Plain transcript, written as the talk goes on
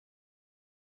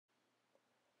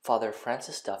Father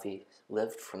Francis Duffy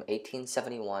lived from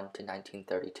 1871 to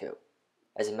 1932.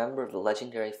 As a member of the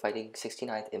legendary Fighting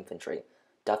 69th Infantry,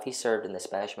 Duffy served in the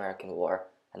Spanish-American War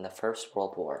and the First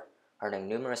World War, earning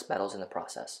numerous medals in the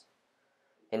process.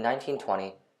 In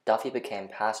 1920, Duffy became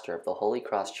pastor of the Holy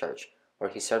Cross Church, where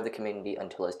he served the community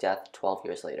until his death 12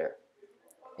 years later.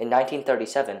 In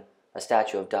 1937, a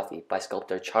statue of Duffy by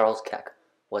sculptor Charles Keck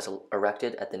was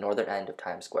erected at the northern end of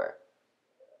Times Square.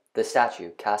 The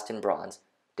statue, cast in bronze,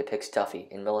 depicts Duffy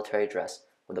in military dress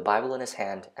with a Bible in his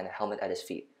hand and a helmet at his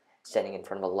feet, standing in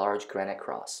front of a large granite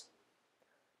cross.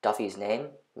 Duffy's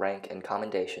name, rank, and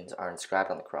commendations are inscribed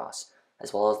on the cross,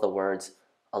 as well as the words,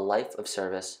 "A life of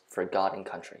service for God and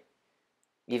country."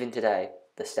 Even today,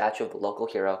 the statue of the local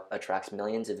hero attracts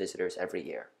millions of visitors every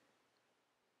year.